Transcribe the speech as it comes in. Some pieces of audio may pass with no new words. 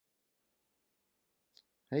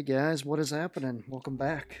Hey guys, what is happening? Welcome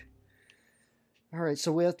back. Alright,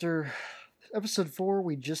 so after episode 4,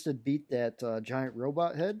 we just had beat that giant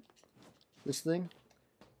robot head, this thing.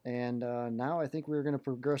 And now I think we're going to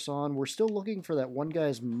progress on. We're still looking for that one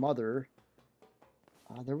guy's mother.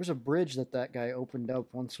 There was a bridge that guy opened up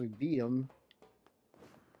once we beat him.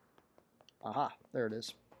 Aha, there it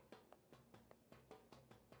is.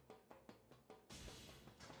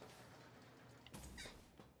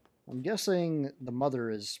 I'm guessing the mother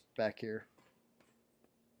is back here.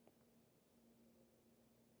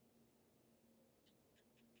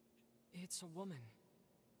 It's a woman,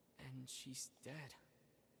 and she's dead.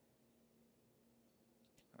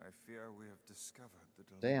 I fear we have discovered the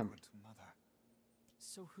Damn. delinquent mother.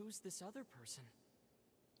 So who's this other person?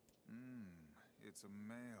 It's a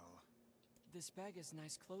male. This bag has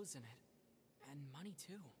nice clothes in it, and money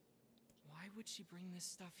too. Why would she bring this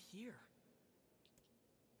stuff here?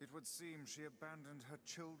 It would seem she abandoned her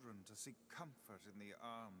children to seek comfort in the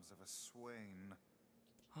arms of a swain.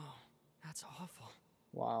 Oh, that's awful.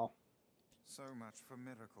 Wow. So much for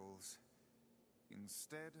miracles.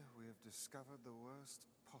 Instead, we have discovered the worst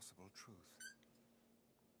possible truth.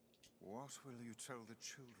 What will you tell the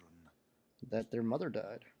children? That their mother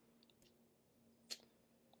died.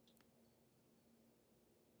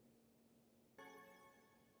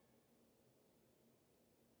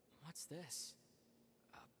 What's this?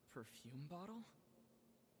 A perfume bottle?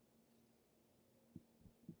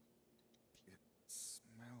 It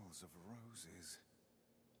smells of roses.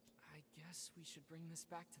 I guess we should bring this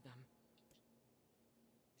back to them.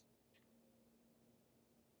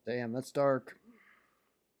 Damn, that's dark.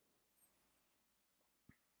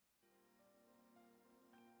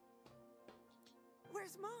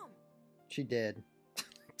 Where's Mom? She did.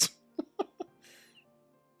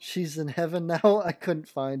 She's in heaven now. I couldn't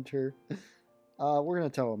find her. We're gonna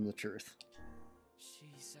tell him the truth.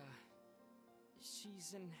 She's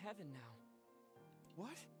in heaven now.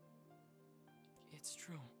 What? It's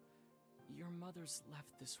true. Your mother's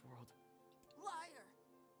left this world. Liar!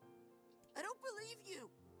 I don't believe you!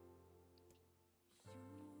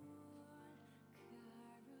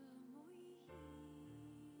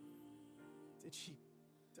 Did she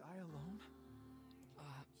die alone?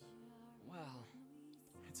 Well...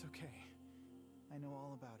 It's okay. I know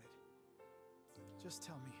all about it. Just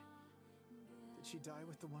tell me, did she die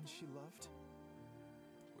with the one she loved?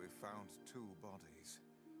 We found 2 bodies.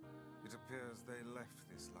 It appears they left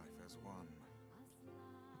this life as one.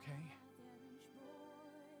 Okay.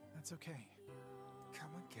 That's okay.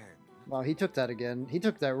 Come again. Wow, he took that again. He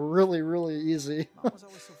took that really, really easy. Mom was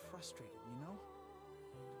always so frustrated, you know?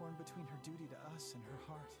 Torn between her duty to us and her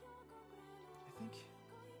heart. I think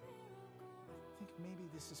maybe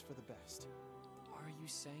this is for the best. Are you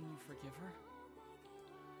saying you forgive her?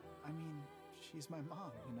 I mean, she's my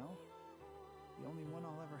mom, you know? The only one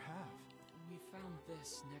I'll ever have. We found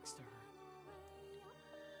this next to her.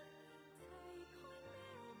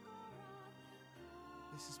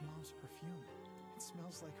 This is Mom's perfume. It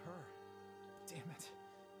smells like her. Damn it.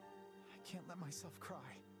 I can't let myself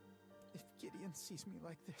cry. If Gideon sees me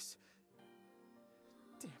like this...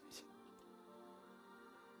 Damn it.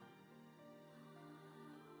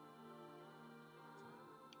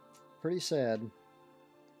 Pretty sad.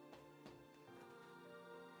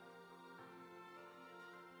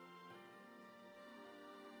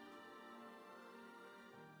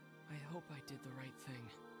 I hope I did the right thing.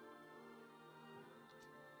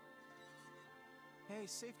 Hey,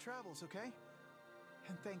 safe travels, okay?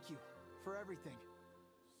 And thank you for everything.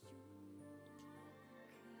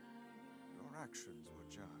 Your actions were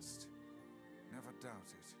just. Never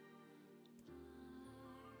doubt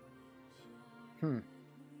it.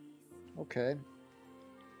 Okay.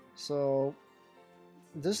 So,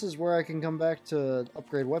 this is where I can come back to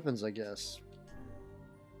upgrade weapons, I guess.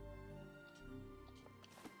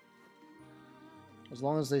 As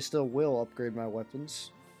long as they still will upgrade my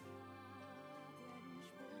weapons.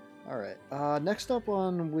 Alright, next up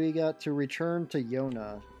on, we got to return to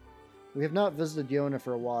Yonah. We have not visited Yonah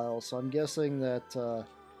for a while, so I'm guessing that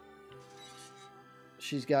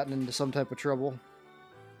she's gotten into some type of trouble.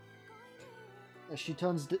 She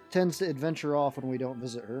tends to adventure off when we don't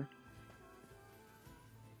visit her.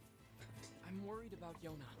 I'm worried about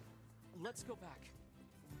Yonah. Let's go back.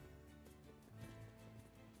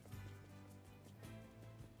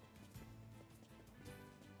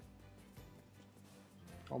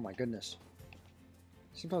 Oh my goodness.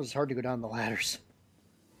 Sometimes it's hard to go down the ladders.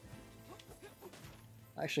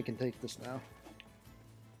 I actually can take this now.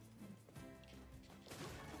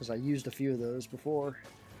 Because I used a few of those before.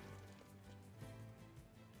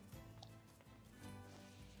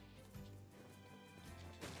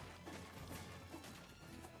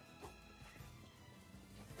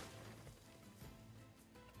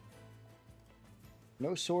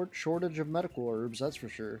 No shortage of medical herbs, that's for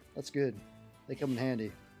sure. That's good. They come in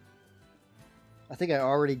handy. I think I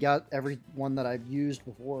already got every one that I've used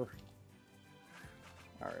before.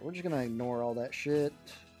 Alright, we're just gonna ignore all that shit.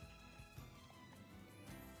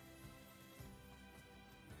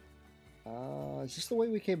 Is this the way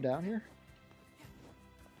we came down here?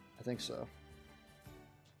 I think so.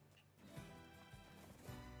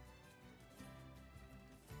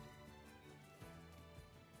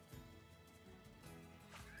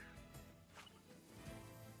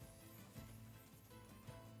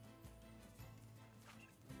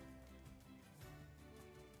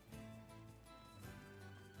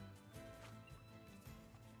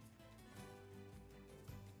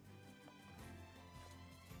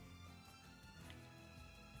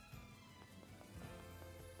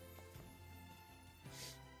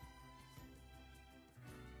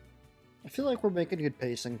 I feel like we're making good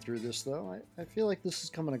pacing through this, though. I feel like this is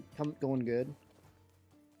going good.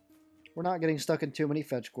 We're not getting stuck in too many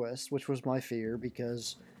fetch quests, which was my fear,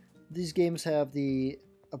 because these games have the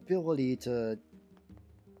ability to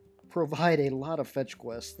provide a lot of fetch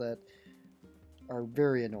quests that are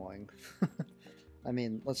very annoying. I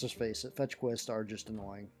mean, let's just face it, fetch quests are just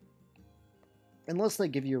annoying. Unless they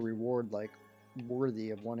give you a reward, like,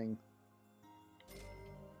 worthy of wanting...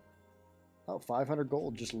 Oh, 500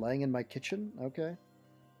 gold just laying in my kitchen? Okay.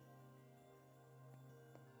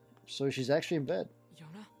 So she's actually in bed.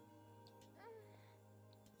 Yonah?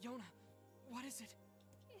 Yonah, what is it?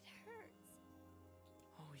 It hurts.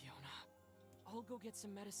 Oh, Yonah. I'll go get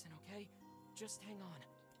some medicine, okay? Just hang on.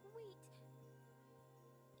 Wait.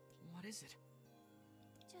 What is it?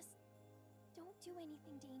 Just don't do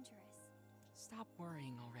anything dangerous. Stop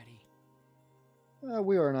worrying already.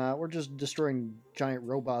 We are not. We're just destroying giant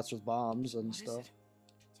robots with bombs and What stuff. Is it?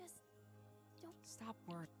 Just don't Stop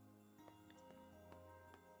worrying.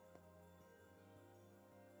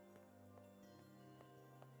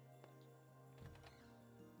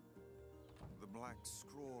 The Black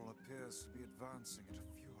Scrawl appears to be advancing at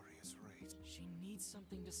a furious rate. She needs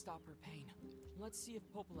something to stop her pain. Let's see if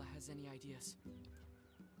Popola has any ideas.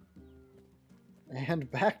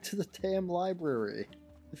 And back to the damn library.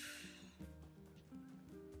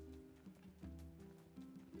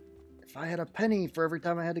 If I had a penny for every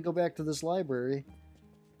time I had to go back to this library,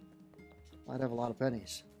 I'd have a lot of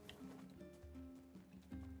pennies.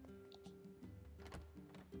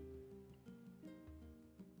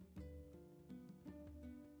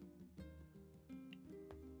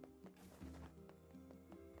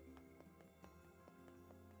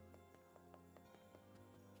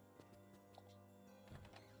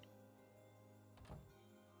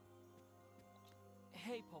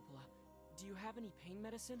 Hey, Popola, do you have any pain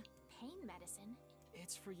medicine? pain medicine.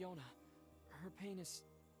 It's for Yonah. Her pain is...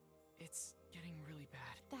 it's getting really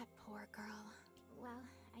bad. That poor girl. Well,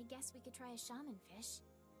 I guess we could try a shaman fish.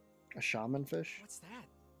 A shaman fish? What's that?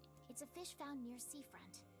 It's a fish found near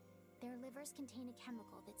Seafront. Their livers contain a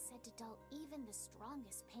chemical that's said to dull even the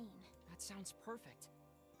strongest pain. That sounds perfect.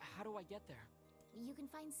 How do I get there? You can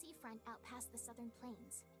find Seafront out past the southern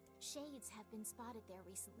plains. Shades have been spotted there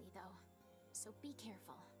recently, though, so be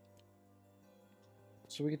careful.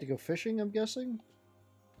 So we get to go fishing, I'm guessing?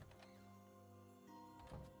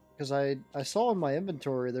 Because I saw in my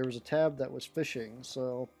inventory there was a tab that was fishing,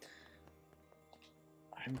 so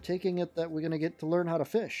I'm taking it that we're going to get to learn how to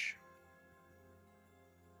fish.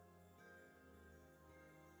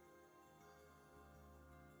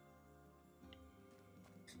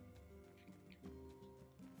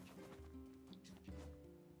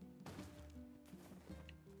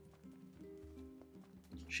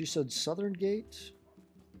 She said Southern Gate.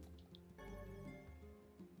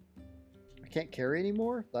 I can't carry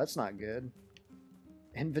anymore? That's not good.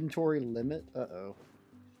 Inventory limit? Uh-oh.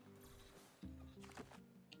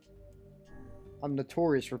 I'm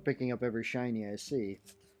notorious for picking up every shiny I see.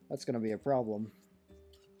 That's going to be a problem.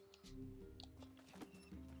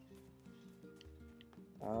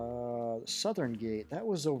 Southern Gate. That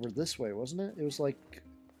was over this way, wasn't it? It was like...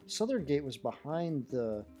 Southern Gate was behind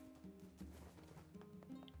the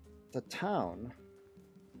town.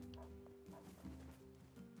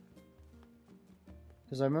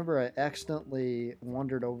 Because I remember I accidentally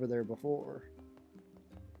wandered over there before.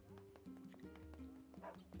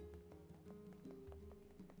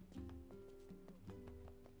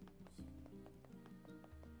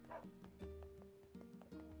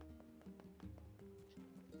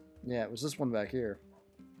 Yeah, it was this one back here.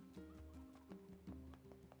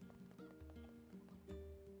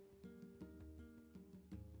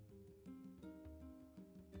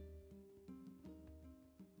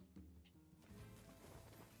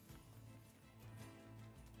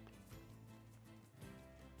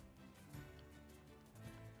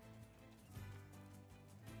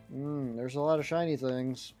 There's a lot of shiny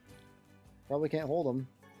things. Probably can't hold them.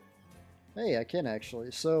 Hey, I can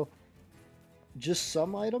actually. So, just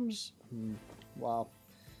some items? Wow.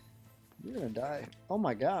 You're gonna die. Oh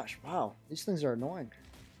my gosh. Wow. These things are annoying.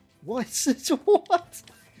 What? What?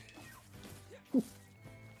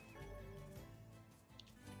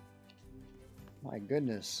 My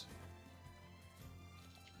goodness.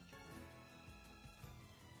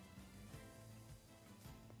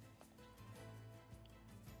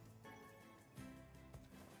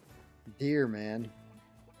 Deer, man.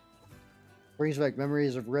 Brings back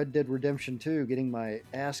memories of Red Dead Redemption 2, getting my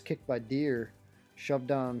ass kicked by deer, shoved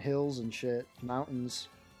down hills and shit, mountains,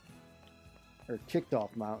 or kicked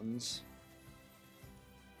off mountains.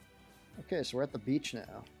 Okay, so we're at the beach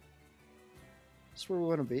now. Is this where we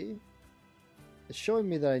want to be? It's showing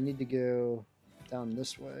me that I need to go down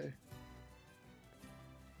this way.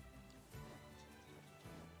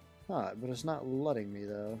 Huh, but it's not letting me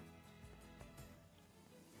though.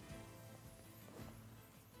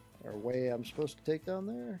 Or way I'm supposed to take down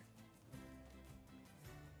there?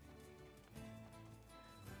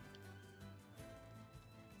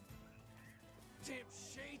 Damn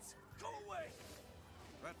shades! Go away!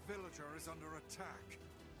 That villager is under attack.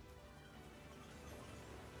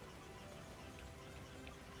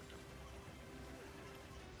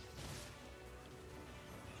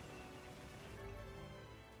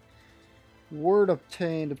 Word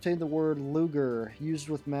obtained. Obtained the word Luger. Used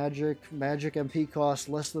with magic. Magic MP cost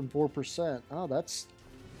less than 4%. Oh, that's...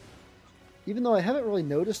 Even though I haven't really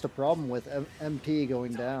noticed a problem with MP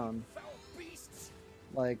going down.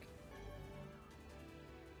 Like...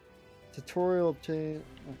 Tutorial obtained...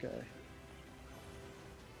 Okay.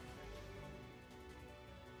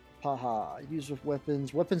 Haha. Used with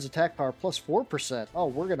weapons. Weapons attack power plus 4%. Oh,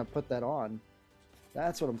 we're gonna put that on.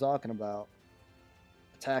 That's what I'm talking about.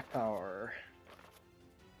 Attack power.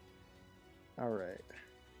 Alright.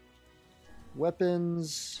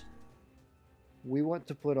 Weapons. We want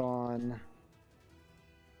to put on...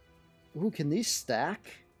 Ooh, can these stack?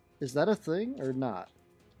 Is that a thing or not?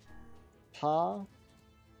 Ha.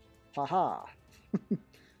 Ha ha.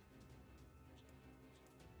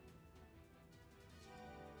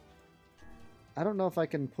 I don't know if I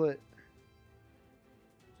can put...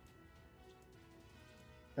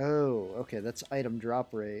 Oh, okay, that's item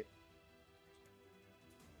drop rate.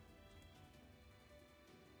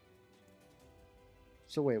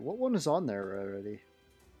 So wait, what one is on there already?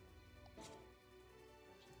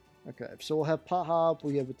 Okay, so we'll have pot hop,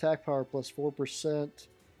 we have attack power plus 4%.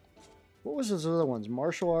 What was those other ones?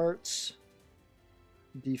 Martial arts,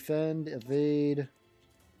 defend, evade,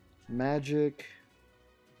 magic.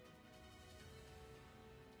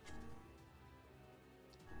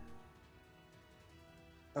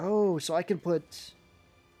 Oh, so I can put...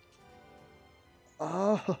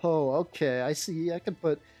 Oh, okay, I see. I can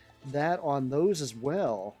put that on those as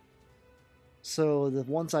well. So the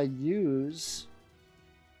ones I use,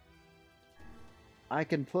 I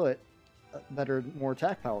can put better, more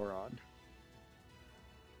attack power on.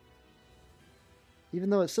 Even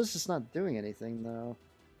though it says it's not doing anything, though.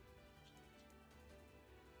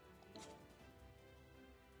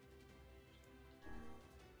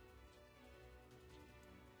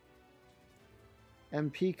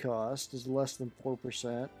 MP cost is less than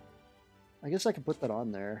 4%. I guess I can put that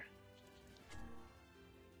on there.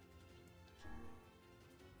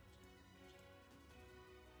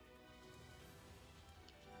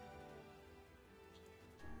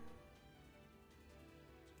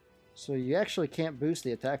 So you actually can't boost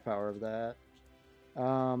the attack power of that.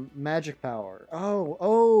 Magic power.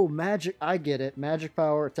 Oh, magic. I get it. Magic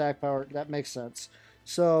power, attack power. That makes sense.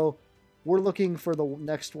 So we're looking for the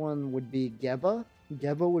next one would be Geba.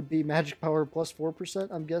 Geba would be magic power plus 4%,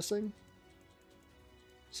 I'm guessing.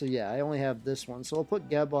 So yeah, I only have this one. So I'll put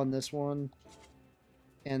Geb on this one.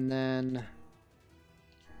 And then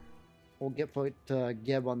we'll put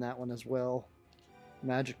Geb on that one as well.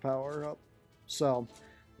 Magic power up. So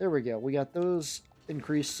there we go. We got those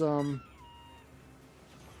increased some.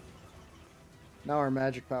 Now our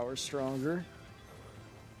magic power is stronger.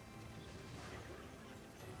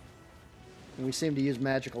 And we seem to use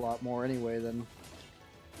magic a lot more anyway than...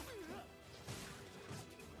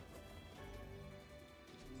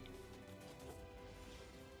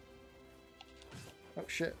 Oh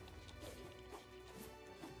shit.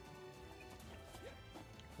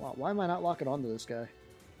 Wow, why am I not locking onto this guy?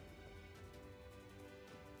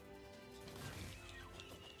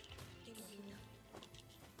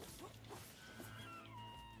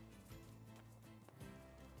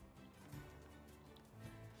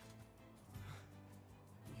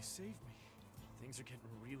 You saved me. Things are getting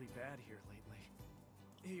really bad here lately.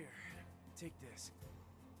 Here, take this.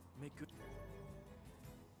 Make good.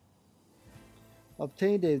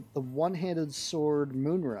 Obtained the one-handed sword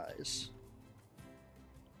Moonrise.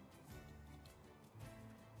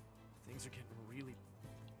 Things are getting really.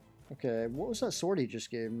 Okay, what was that sword he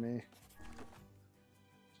just gave me?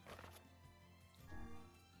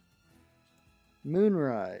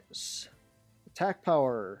 Moonrise. Attack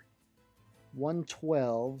power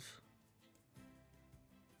 112.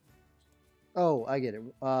 Oh, I get it.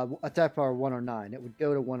 Attack power 109. It would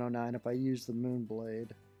go to 109 if I used the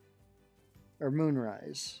Moonblade. Or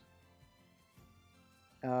Moonrise.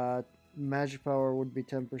 Magic power would be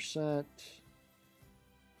 10%.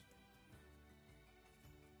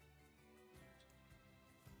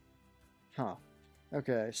 Huh.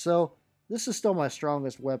 Okay, so this is still my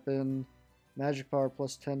strongest weapon. Magic power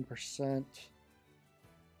plus 10%.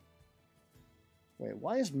 Wait,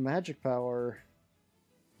 why is magic power...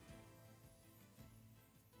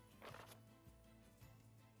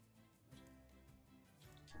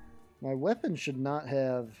 My weapon should not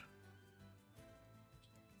have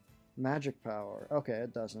magic power. Okay,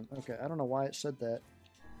 it doesn't. Okay, I don't know why it said that.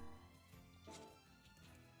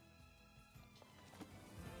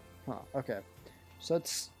 Huh, okay. So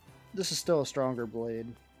this is still a stronger blade.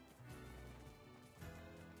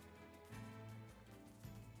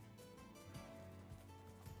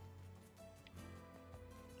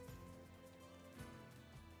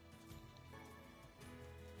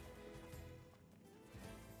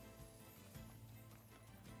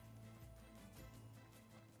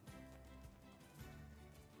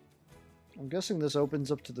 I'm guessing this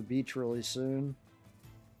opens up to the beach really soon.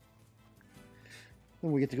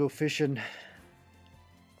 Then we get to go fishing.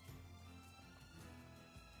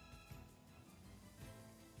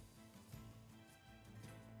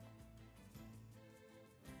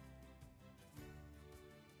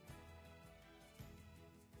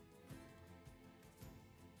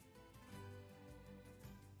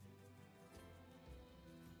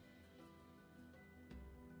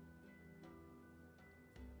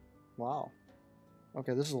 Wow.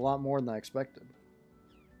 Okay, this is a lot more than I expected.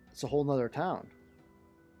 It's a whole nother town.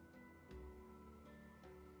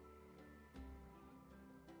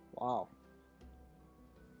 Wow.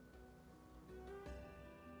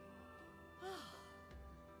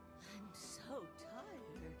 I'm so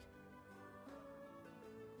tired.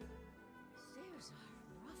 Stairs are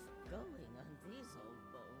rough going on these old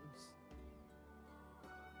bones.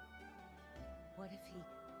 What if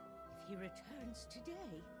he returns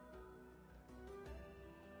today?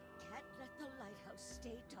 Can't let the lighthouse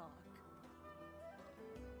stay dark.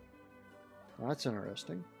 That's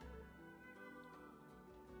interesting.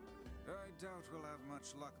 I doubt we'll have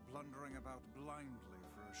much luck blundering about blindly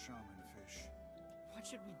for a shaman fish. What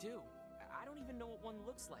should we do? I don't even know what one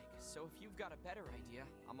looks like, so if you've got a better idea,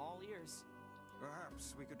 I'm all ears.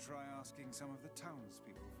 Perhaps we could try asking some of the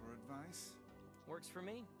townspeople for advice. Works for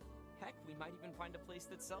me. Heck, we might even find a place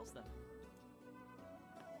that sells them.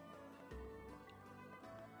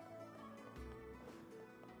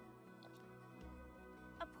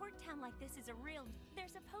 A port town like this is a real...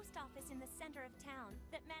 There's a post office in the center of town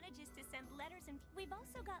that manages to send letters, and we've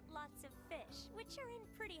also got lots of fish, which are in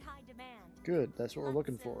pretty high demand. Good, that's what we're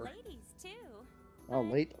looking Lots of for. ladies, too. Oh,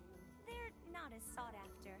 but late. They're not as sought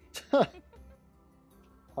after.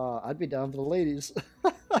 I'd be down for the ladies.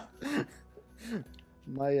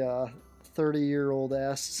 My 30-year-old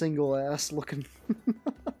ass, single ass looking.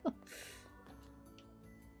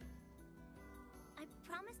 I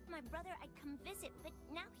promised my brother I'd come visit, but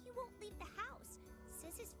now he won't leave the house.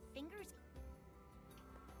 Says his fingers...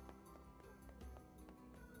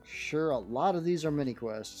 Sure, a lot of these are mini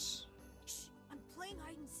quests. Shh, I'm playing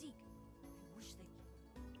hide and seek. I wish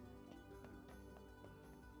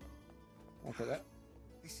they... Okay, that.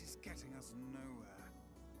 This is getting us nowhere.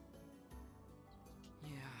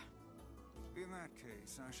 Yeah. In that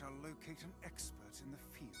case, I shall locate an expert in the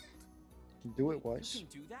field. Do it, Weiss. You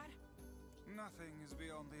can do that? Nothing is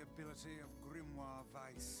beyond the ability of Grimoire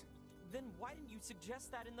Weiss. Then why didn't you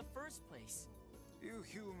suggest that in the first place? You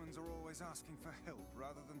humans are always asking for help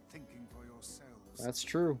rather than thinking for yourselves. That's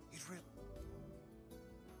true.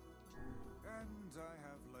 And I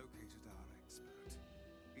have located our expert.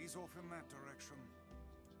 He's off in that direction.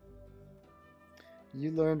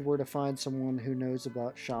 You learned where to find someone who knows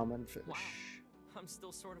about shaman fish. Wow. I'm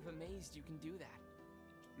still sort of amazed you can do that.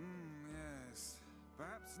 Yes.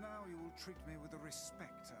 Perhaps now you will treat me with the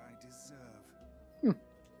respect I deserve.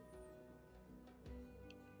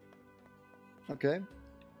 Okay.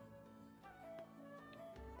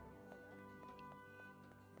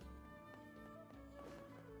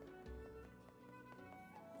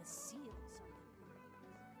 The seals are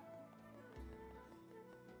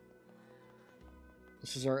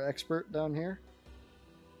This is our expert down here.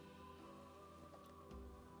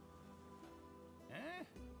 Huh?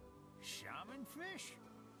 Shaman fish?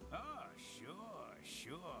 Oh,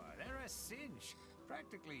 sure. They're a cinch.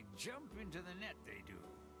 Practically jump into the net, they do.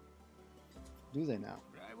 Do they now?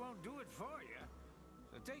 But I won't do it for you.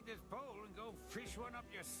 So take this pole and go fish one up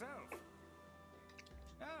yourself.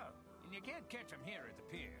 Oh, and you can't catch them here at the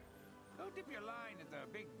pier. Go dip your line at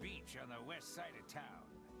the big beach on the west side of town.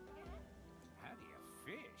 How do you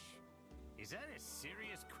fish? Is that a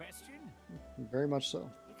serious question? Very much so.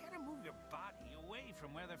 You gotta move your body away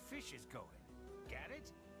from where the fish is going. Got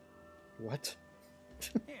it? What?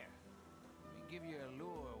 Here, let me give you a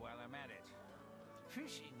lure while I'm at it.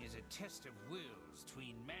 Fishing is a test of wills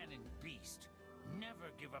between man and beast.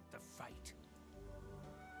 Never give up the fight.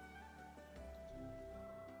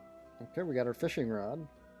 Okay, we got our fishing rod.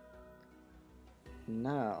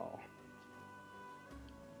 Now,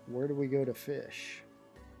 where do we go to fish?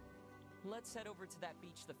 Let's head over to that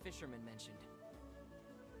beach the fisherman mentioned.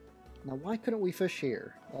 Now, why couldn't we fish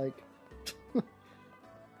here? Like,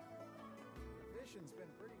 Fishing's been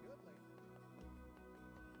pretty good lately.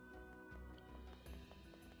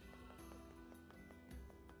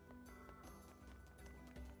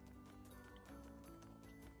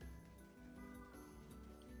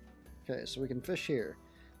 okay, so we can fish here.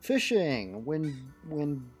 Fishing!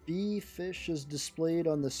 When B fish is displayed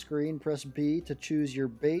on the screen, press B to choose your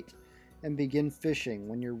bait and begin fishing.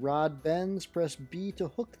 When your rod bends, press B to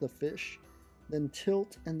hook the fish, then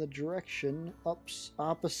tilt in the direction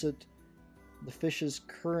opposite the fish's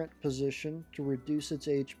current position to reduce its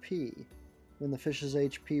HP. When the fish's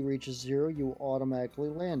HP reaches 0, you will automatically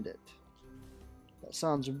land it. That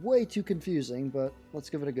sounds way too confusing, but let's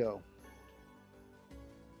give it a go.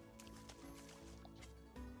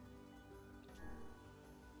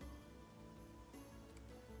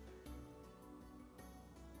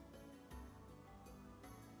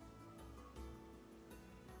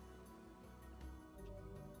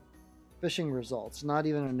 Fishing results, not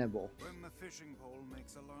even a nibble. When the fishing pole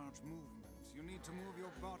makes a large movement, you need to move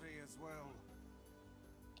your body as well.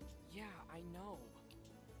 Yeah, I know.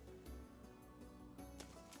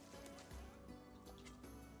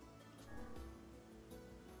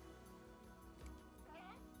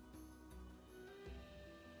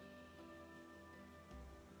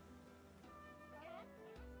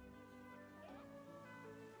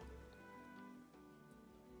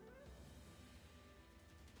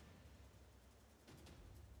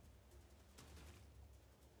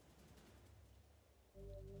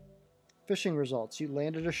 Fishing results. You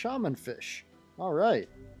landed a shaman fish. Alright.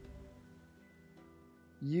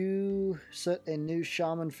 You set a new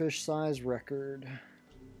shaman fish size record.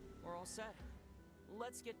 We're all set.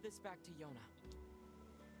 Let's get this back to Yonah.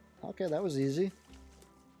 Okay, that was easy.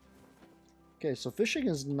 Okay, so fishing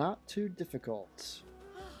is not too difficult.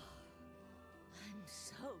 I'm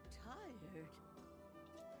so tired.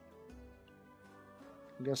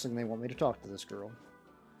 I'm guessing they want me to talk to this girl.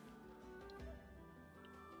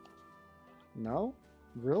 No?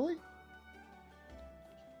 Really?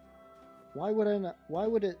 Why would I not? Why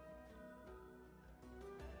would it?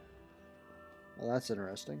 Well, that's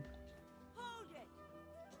interesting. Hold it!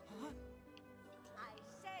 Huh? I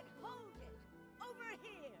said hold it! Over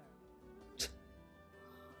here!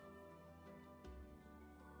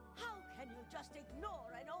 How can you just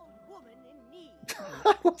ignore an old woman in need?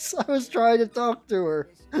 I was trying to talk to her.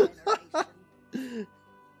 This generation.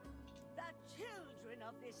 The children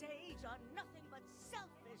of this age are nothing but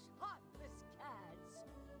selfish, heartless cads.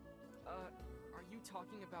 Are you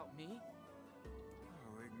talking about me?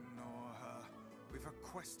 Oh, ignore her. We've a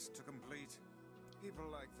quest to complete. People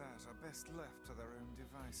like that are best left to their own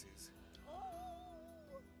devices.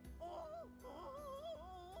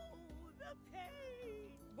 The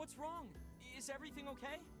pain! What's wrong? Is everything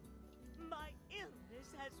okay? My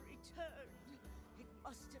illness has returned. It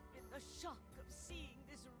must have been the shock of seeing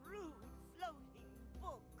this rude floating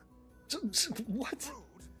book. What?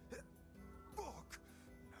 Rude? Book?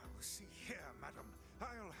 Now, see here, madam.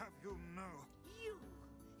 I'll have you know.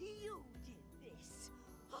 You did this.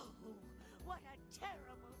 Oh, what a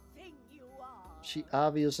terrible thing you are. She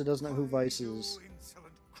obviously doesn't know who Weiss is. You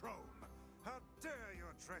insolent crone. How dare you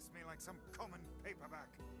address me like some common paperback?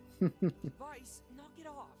 Weiss, knock it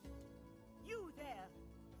off. You there.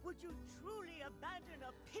 Would you truly abandon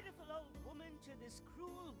a pitiful old woman to this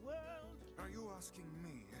cruel world? Are you asking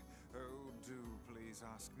me? Oh, do please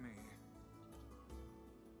ask me.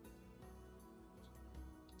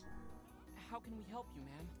 How can we help you,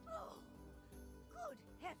 ma'am? Oh, Good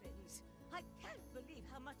heavens! I can't believe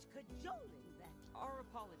how much cajoling that. Our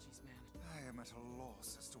apologies, ma'am. I am at a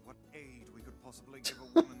loss as to what aid we could possibly give a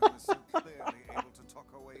woman who is so clearly able to talk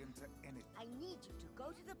her way into anything. I need you to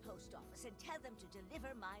go to the post office and tell them to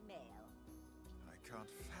deliver my mail. I can't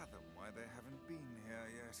fathom why they haven't been here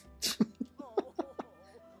yet.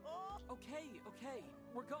 Okay,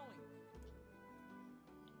 we're going.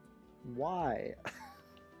 Why?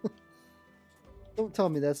 Don't tell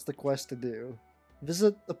me that's the quest to do.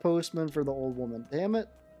 Visit the postman for the old woman. Damn it.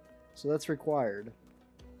 So that's required.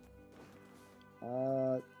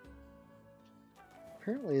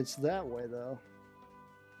 Apparently it's that way, though.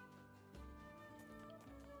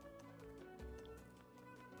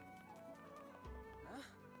 Huh?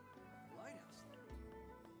 Lighthouse.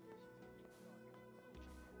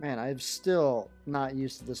 Man, I'm still not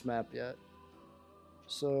used to this map yet.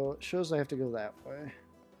 So it shows I have to go that way.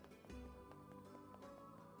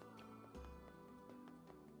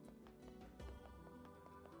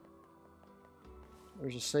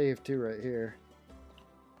 There's a save too right here.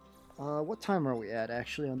 What time are we at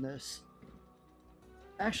actually on this?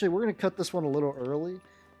 Actually, we're going to cut this one a little early.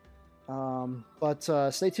 But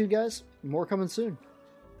stay tuned, guys. More coming soon.